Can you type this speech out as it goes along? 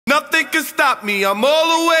nothing can stop me. I'm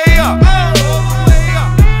all the way up, all the way up,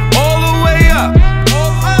 I'm all the way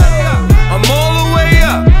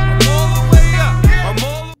up, I'm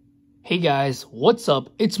all. Hey guys, what's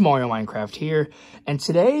up? It's Mario Minecraft here, and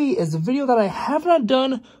today is a video that I have not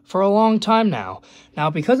done for a long time now.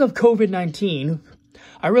 Now, because of COVID-19,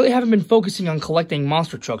 I really haven't been focusing on collecting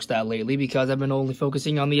monster trucks that lately because I've been only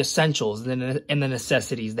focusing on the essentials and the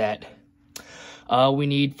necessities that we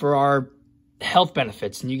need for our health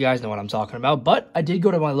benefits, and you guys know what I'm talking about. But I did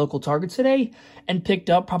go to my local Target today and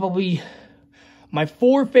picked up probably my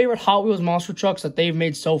 4 favorite Hot Wheels monster trucks that they've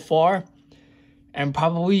made so far, and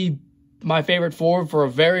probably my favorite 4 for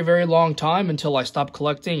a very, very long time until I stop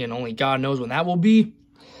collecting, and only God knows when that will be.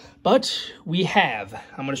 But we have,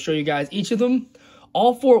 I'm going to show you guys each of them,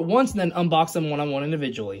 all 4 at once, and then unbox them one-on-one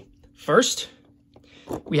individually. First,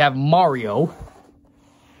 we have Mario.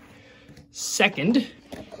 Second,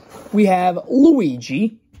 we have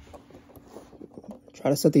Luigi.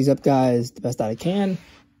 Try to set these up, guys, the best that I can.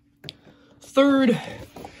 Third,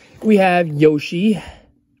 we have Yoshi.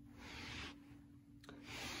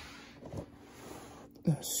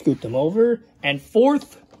 Scoot them over. And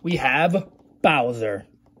fourth, we have Bowser.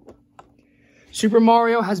 Super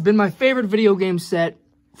Mario has been my favorite video game set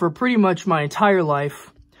for pretty much my entire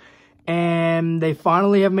life. And they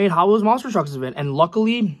finally have made Hot Wheels monster trucks of it. And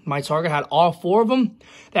luckily, my Target had all 4 of them.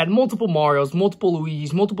 They had multiple Marios, multiple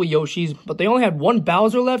Luigis, multiple Yoshis, but they only had 1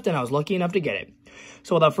 Bowser left, and I was lucky enough to get it.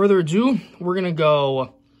 So without further ado, we're going to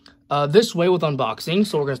go this way with unboxing.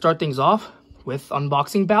 So we're going to start things off with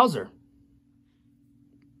unboxing Bowser.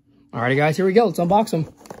 Alrighty guys, here we go. Let's unbox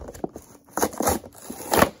them.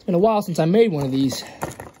 It's been a while since I made one of these.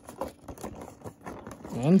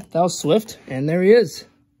 And that was swift, and there he is.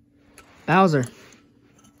 Bowser.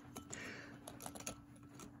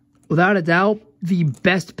 Without a doubt, the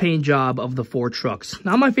best paint job of the 4 trucks.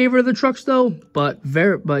 Not my favorite of the trucks though, but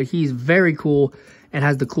he's very cool and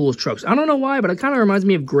has the coolest trucks. I don't know why, but it kind of reminds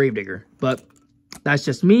me of Gravedigger. But that's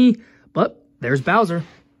just me. But there's Bowser.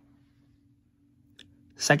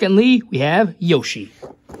 Secondly, we have Yoshi.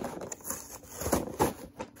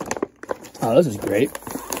 Oh, this is great.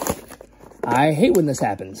 I hate when this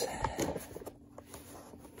happens.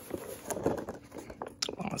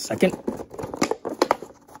 Hold on a second.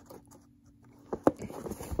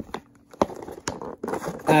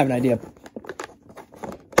 I have an idea.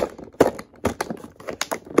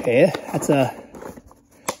 Okay,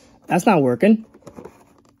 that's not working.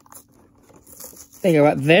 Think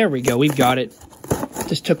about, there we go, we've got it.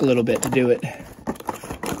 Just took a little bit to do it.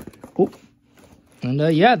 Oh.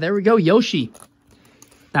 And yeah, there we go, Yoshi.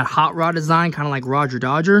 That hot rod design, kind of like Roger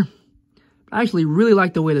Dodger. I actually really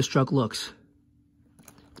like the way this truck looks.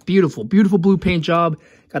 It's beautiful, beautiful blue paint job.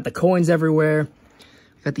 Got the coins everywhere.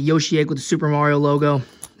 Got the Yoshi egg with the Super Mario logo.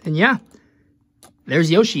 And yeah,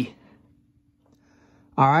 there's Yoshi.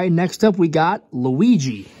 All right, next up we got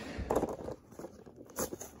Luigi.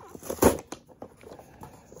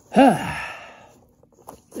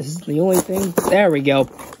 This is the only thing. There we go.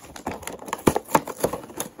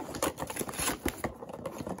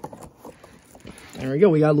 There we go.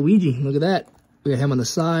 We got Luigi. Look at that. We got him on the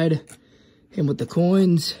side. Him with the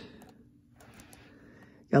coins.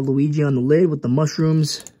 Got Luigi on the lid with the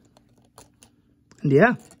mushrooms. And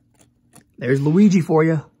yeah, there's Luigi for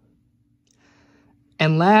you.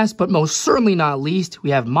 And last, but most certainly not least, we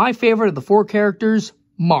have my favorite of the 4 characters,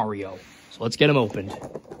 Mario. So let's get him opened.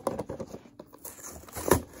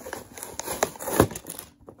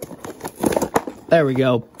 There we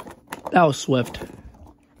go. That was swift.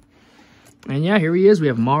 And yeah, here he is. We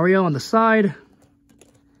have Mario on the side.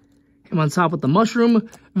 Him on top with the mushroom.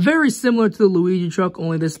 Very similar to the Luigi truck,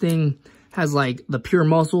 only this thing has like the pure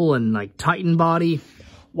muscle and like Titan body,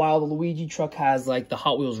 while the Luigi truck has like the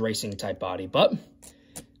Hot Wheels racing type body. But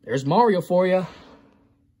there's Mario for you.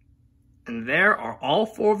 And there are all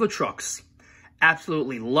 4 of the trucks.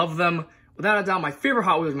 Absolutely love them. Without a doubt, my favorite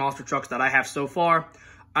Hot Wheels monster trucks that I have so far.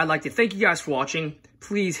 I'd like to thank you guys for watching.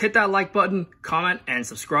 Please hit that like button, comment, and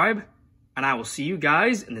subscribe. And I will see you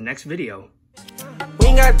guys in the next video. We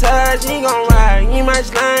ain't got touch, you ain't gon' ride. You ain't my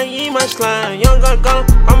slime, you ain't my slime. You ain't gonna go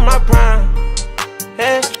on my prime.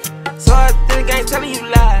 Hey, so I think I ain't telling you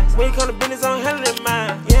lies. When you come to business,